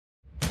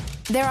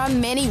There are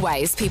many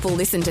ways people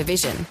listen to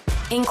Vision,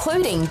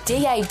 including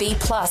DAB+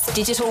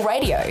 digital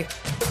radio.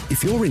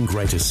 If you're in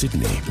Greater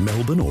Sydney,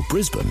 Melbourne or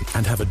Brisbane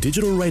and have a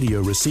digital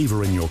radio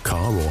receiver in your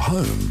car or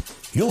home,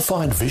 you'll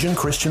find Vision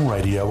Christian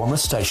Radio on the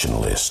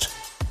station list.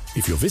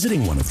 If you're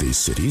visiting one of these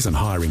cities and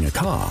hiring a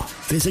car,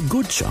 there's a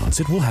good chance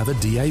it will have a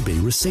DAB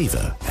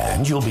receiver,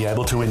 and you'll be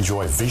able to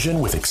enjoy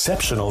Vision with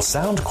exceptional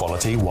sound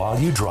quality while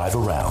you drive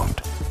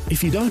around.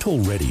 If you don't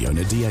already own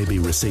a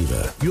DAB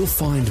receiver, you'll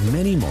find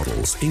many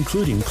models,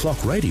 including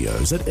clock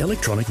radios, at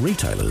electronic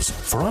retailers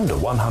for under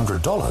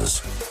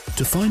 $100.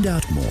 To find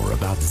out more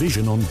about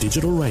Vision on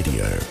digital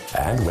radio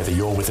and whether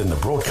you're within the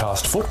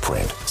broadcast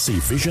footprint, see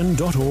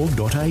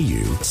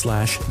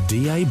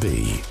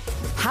vision.org.au/DAB.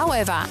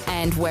 However,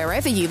 and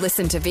wherever you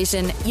listen to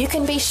Vision, you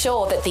can be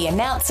sure that the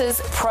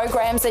announcers,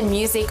 programs and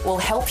music will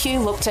help you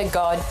look to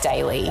God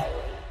daily.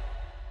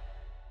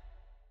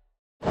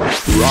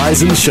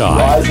 Rise and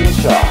Shine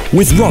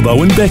with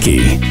Robbo and Becky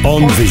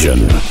on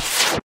Vision.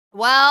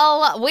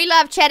 Well, we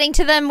love chatting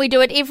to them. We do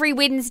it every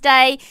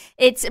Wednesday.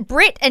 It's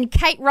Brett and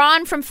Kate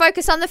Ryan from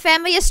Focus on the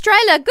Family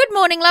Australia. Good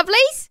morning,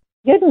 lovelies.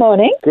 Good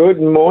morning. Good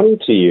morning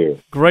to you.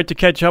 Great to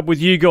catch up with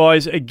you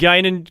guys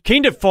again, and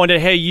keen to find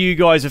out how you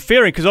guys are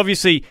faring, because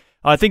obviously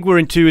I think we're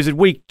into, is it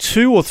week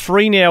 2 or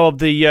 3 now of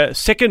the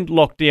second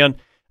lockdown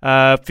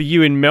for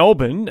you in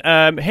Melbourne.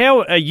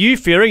 How are you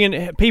faring,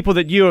 and people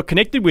that you are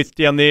connected with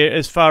down there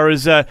as far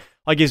as, I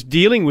guess,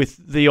 dealing with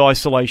the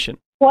isolation?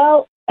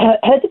 Well,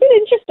 it's a bit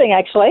interesting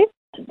actually.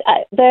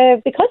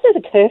 Because there's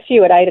a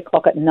curfew at 8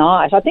 o'clock at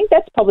night, I think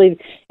that's probably,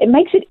 it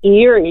makes it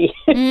eerie.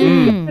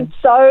 It's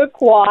so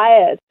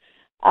quiet.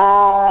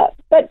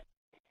 But,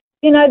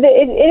 you know,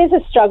 it is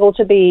a struggle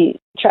to be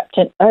trapped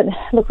in,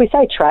 look, we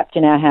say trapped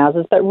in our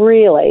houses, but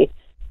really,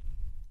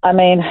 I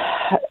mean,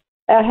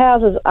 our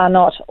houses are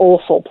not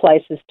awful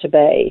places to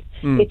be.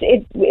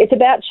 It's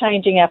about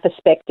changing our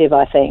perspective,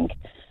 I think.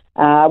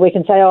 We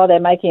can say, oh, they're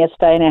making us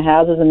stay in our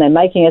houses and they're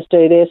making us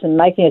do this and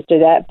making us do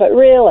that. But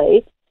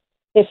really,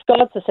 if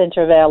God's the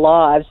centre of our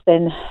lives,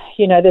 then,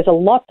 you know, there's a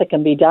lot that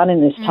can be done in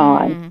this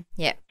time.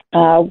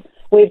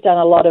 We've done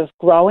a lot of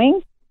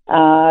growing.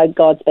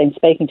 God's been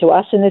speaking to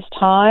us in this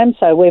time,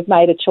 so we've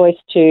made a choice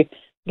to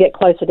get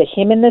closer to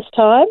Him in this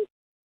time.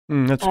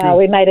 That's good.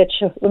 We made a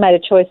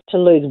choice to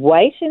lose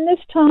weight in this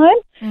time.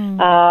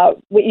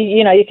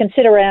 You know, you can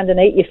sit around and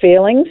eat your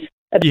feelings.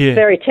 It's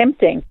very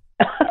tempting.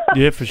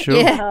 Yeah, for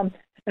sure.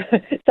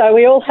 So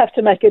we all have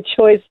to make a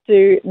choice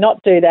to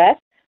not do that.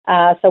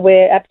 So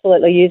we're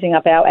absolutely using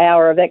up our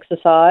hour of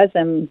exercise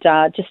and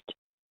just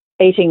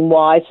eating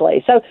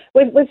wisely. So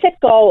we've set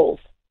goals.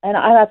 And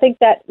I think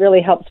that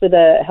really helps with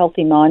a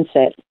healthy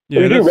mindset.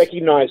 Yeah, we do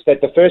recognise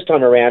that the first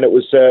time around it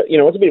was,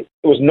 it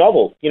was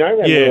novel, you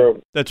know.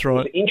 That's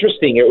right. It was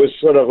interesting. It was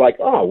sort of like,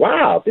 oh,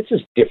 wow, this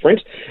is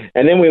different.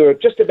 And then we were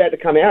just about to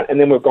come out, and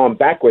then we've gone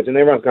backwards, and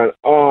everyone's going,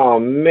 oh,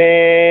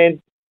 man,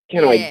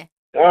 I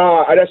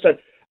just don't,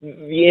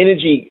 the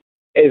energy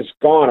is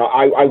gone.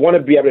 I want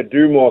to be able to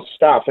do more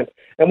stuff.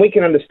 And we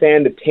can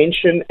understand the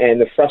tension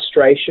and the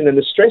frustration and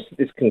the stress that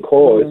this can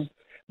cause.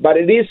 But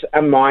it is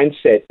a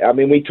mindset. I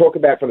mean, we talk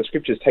about from the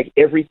scriptures, take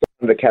every thought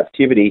into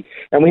captivity,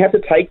 and we have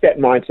to take that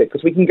mindset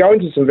because we can go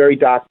into some very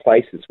dark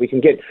places. We can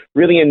get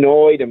really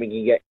annoyed and we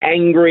can get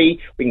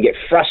angry, we can get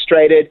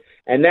frustrated,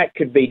 and that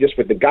could be just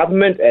with the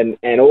government and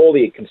all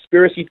the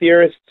conspiracy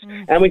theorists.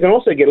 And we can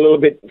also get a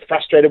little bit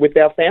frustrated with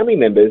our family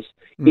members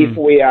if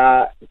we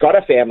got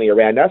a family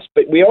around us.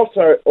 But we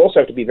also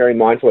have to be very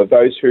mindful of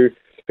those who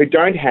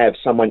don't have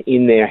someone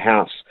in their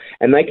house,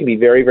 and they can be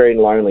very, very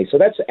lonely. So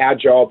that's our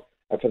job.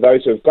 For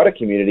those who have got a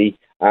community,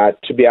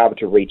 to be able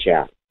to reach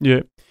out.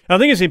 Yeah. I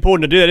think it's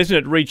important to do that, isn't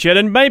it? Reach out,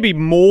 and maybe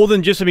more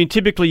than just, I mean,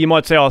 typically you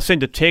might say, I'll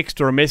send a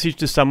text or a message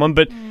to someone,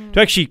 but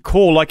to actually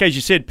call, like as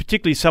you said,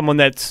 particularly someone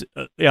that's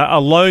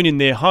alone in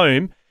their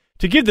home,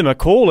 to give them a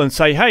call and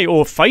say, hey,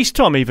 or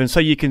FaceTime even, so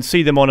you can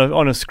see them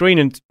on a screen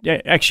and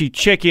actually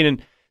check in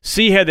and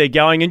see how they're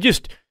going and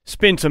just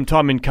spend some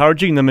time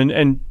encouraging them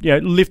and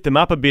lift them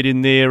up a bit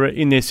in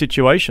their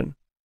situation.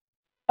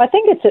 I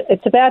think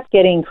it's about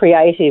getting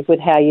creative with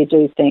how you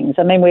do things.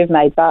 I mean, we've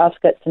made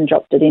baskets and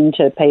dropped it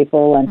into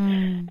people,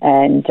 and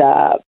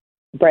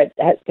Brett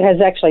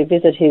has actually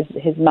visited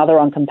his mother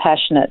on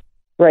compassionate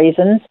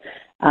reasons,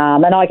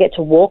 and I get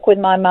to walk with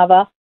my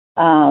mother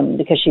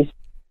because she's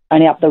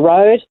only up the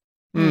road.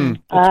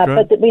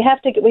 But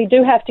we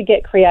do have to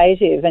get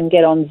creative and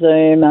get on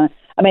Zoom. I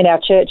mean, our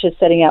church is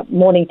setting up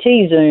morning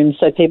tea Zooms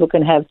so people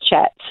can have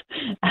chats.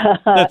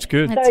 That's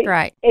good. That's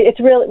great. It's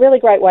a really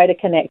great way to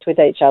connect with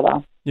each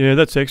other. Yeah,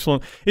 that's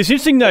excellent. It's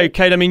interesting though,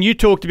 Kate, I mean, you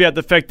talked about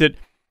the fact that,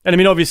 and I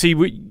mean, obviously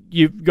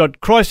you've got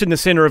Christ in the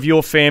centre of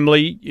your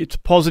family. It's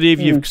positive.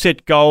 You've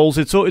set goals.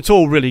 It's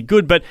all really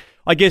good. But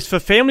I guess for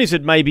families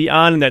that maybe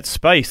aren't in that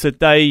space, that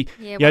they,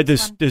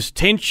 there's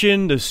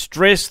tension, there's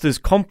stress, there's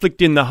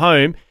conflict in the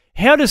home.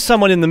 How does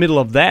someone in the middle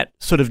of that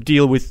sort of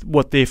deal with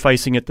what they're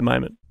facing at the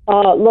moment?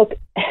 Oh, look,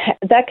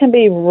 that can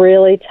be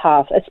really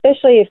tough,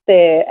 especially if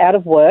they're out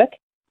of work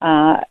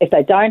if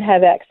they don't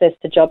have access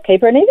to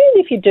JobKeeper, and even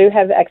if you do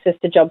have access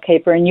to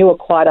JobKeeper and you are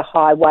quite a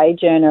high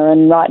wage earner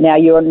and right now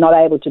you're not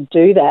able to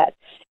do that,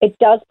 it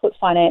does put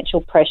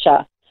financial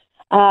pressure.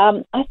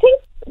 I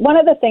think one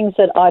of the things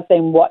that I've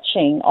been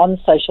watching on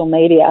social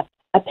media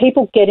are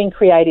people getting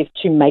creative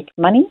to make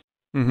money.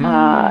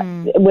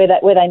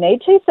 Where they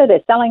need to. So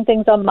they're selling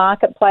things on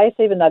Marketplace,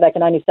 even though they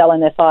can only sell in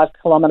their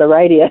 5-kilometre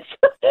radius.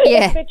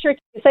 Yeah. It's a bit tricky.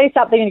 You see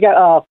something and you go,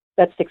 oh,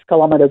 that's 6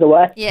 kilometres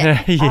away.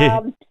 Yeah.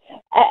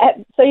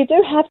 So you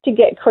do have to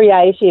get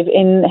creative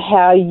in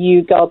how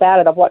you go about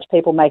it. I've watched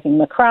people making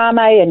macrame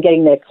and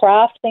getting their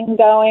craft thing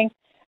going.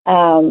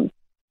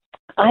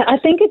 I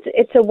think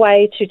it's a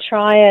way to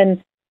try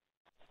and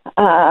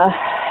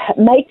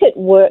make it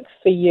work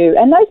for you.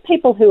 And those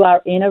people who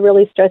are in a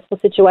really stressful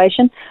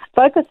situation,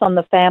 Focus on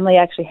the Family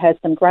actually has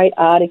some great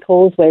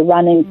articles. We're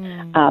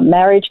running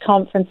marriage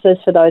conferences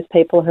for those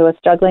people who are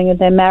struggling in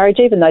their marriage,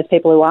 even those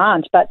people who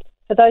aren't. But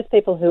for those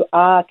people who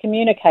are,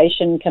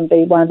 communication can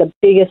be one of the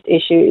biggest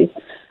issues,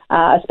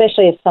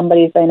 especially if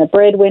somebody's been a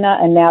breadwinner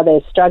and now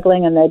they're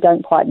struggling and they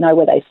don't quite know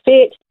where they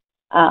fit.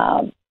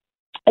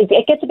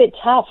 It gets a bit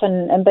tough,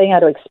 and being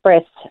able to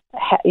express,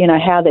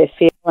 how they're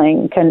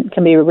feeling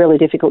can be a really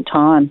difficult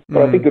time.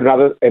 Well, I think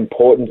another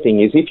important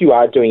thing is if you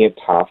are doing it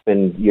tough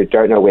and you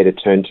don't know where to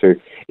turn to,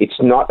 it's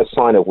not a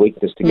sign of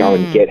weakness to go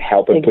and get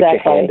help and put your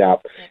hand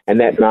up. And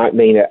that might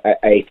mean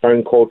a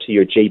phone call to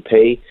your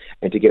GP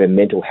and to get a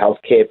mental health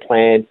care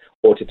plan,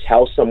 or to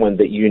tell someone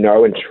that you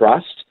know and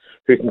trust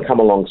who can come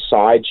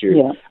alongside you.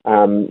 Yeah.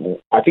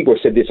 I think we've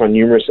said this on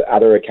numerous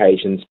other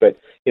occasions, but,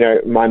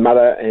 my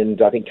mother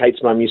and I think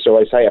Kate's mum used to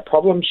always say, a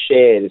problem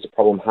shared is a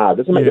problem halved.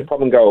 It doesn't make the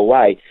problem go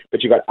away,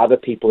 but you've got other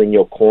people in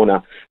your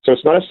corner. So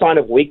it's not a sign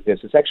of weakness.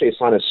 It's actually a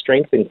sign of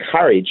strength and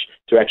courage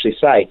to actually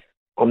say,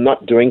 I'm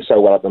not doing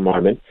so well at the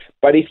moment.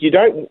 But if you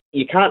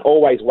can't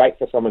always wait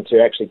for someone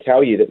to actually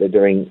tell you that they're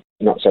doing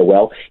not so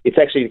well. It's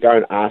actually to go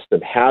and ask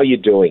them, how are you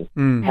doing?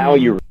 How are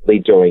you really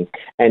doing?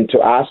 And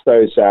to ask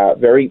those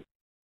very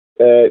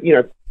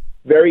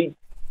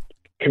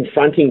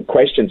confronting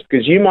questions,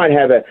 because you might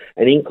have an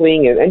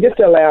inkling, and just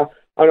allow,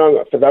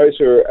 for those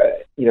who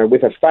are,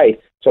 with a faith,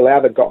 to allow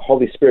the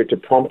Holy Spirit to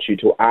prompt you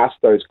to ask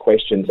those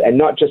questions and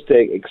not just to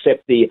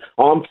accept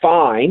I'm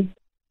fine,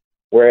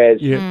 whereas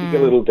dig a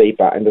little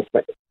deeper and just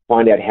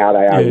find out how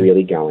they are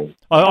really going.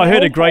 I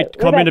heard a great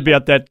comment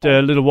about that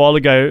a little while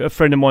ago. A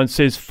friend of mine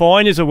says,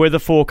 fine is a weather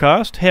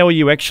forecast. How are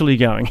you actually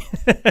going?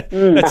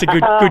 That's a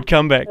good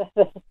comeback.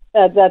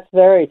 That's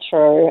very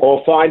true.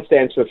 Or FINE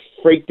stands for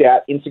freaked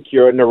out,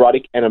 insecure,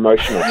 neurotic, and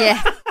emotional.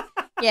 Yeah.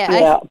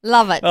 I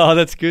love it. Oh,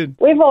 that's good.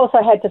 We've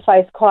also had to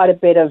face quite a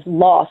bit of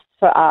loss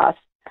for us.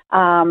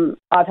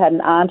 I've had an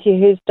auntie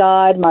who's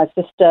died. My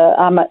sister,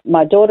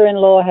 my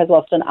daughter-in-law has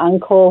lost an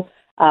uncle.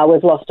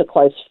 We've lost a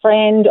close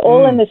friend.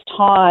 All in this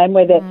time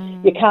where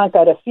you can't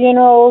go to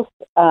funerals.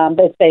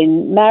 There's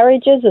been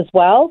marriages as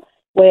well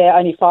where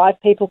only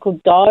 5 people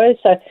could go.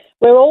 So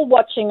we're all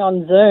watching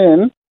on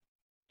Zoom.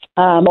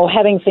 Or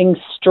having things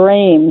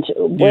streamed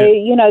where,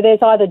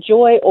 there's either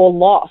joy or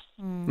loss.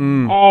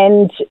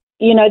 And,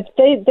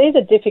 these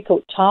are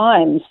difficult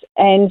times.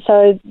 And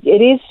so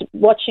it is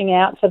watching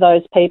out for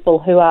those people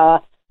who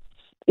are,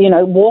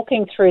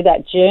 walking through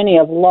that journey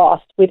of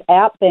loss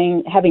without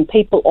having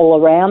people all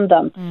around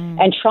them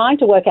and trying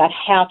to work out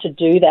how to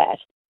do that.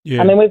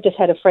 Yeah. I mean, we've just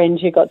had a friend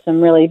who got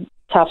some really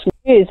tough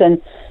news,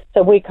 and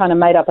so we kind of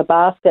made up a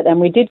basket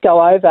and we did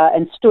go over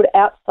and stood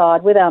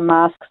outside with our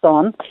masks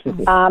on,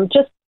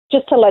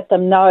 just to let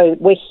them know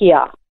we're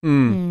here.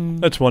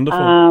 That's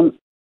wonderful.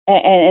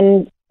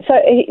 And so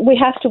we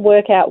have to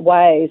work out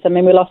ways. I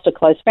mean, we lost a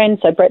close friend,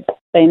 so Brett's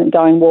been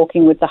going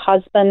walking with the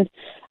husband.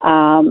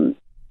 And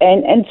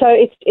so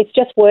it's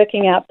just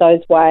working out those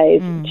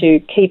ways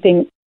to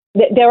keeping...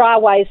 There are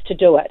ways to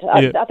do it.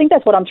 Yeah. I think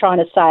that's what I'm trying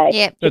to say.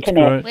 Yeah, that's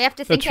great. We have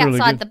to think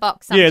outside the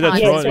box sometimes. Yeah,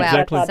 that's right, as well.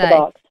 exactly. Outside the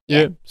box.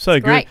 Yeah, so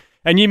good. Great.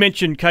 And you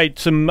mentioned, Kate,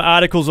 some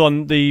articles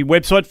on the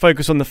website,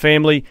 Focus on the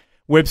Family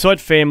website,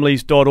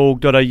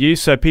 families.org.au,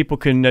 so people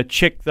can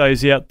check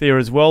those out there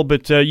as well.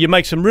 But you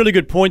make some really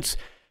good points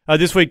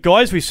this week,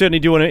 guys. We certainly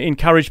do want to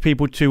encourage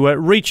people to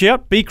reach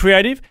out, be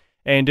creative,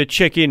 and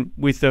check in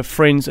with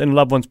friends and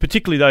loved ones,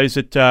 particularly those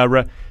that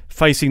are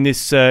facing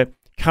this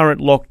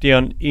current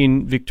lockdown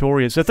in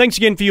Victoria. So thanks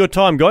again for your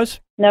time, guys.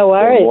 No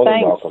worries. You're more than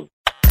Thanks. welcome.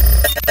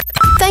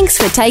 Thanks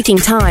for taking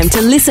time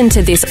to listen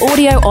to this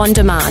audio on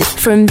demand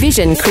from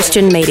Vision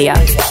Christian Media.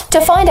 To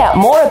find out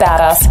more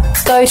about us,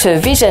 go to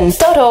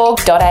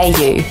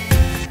vision.org.au.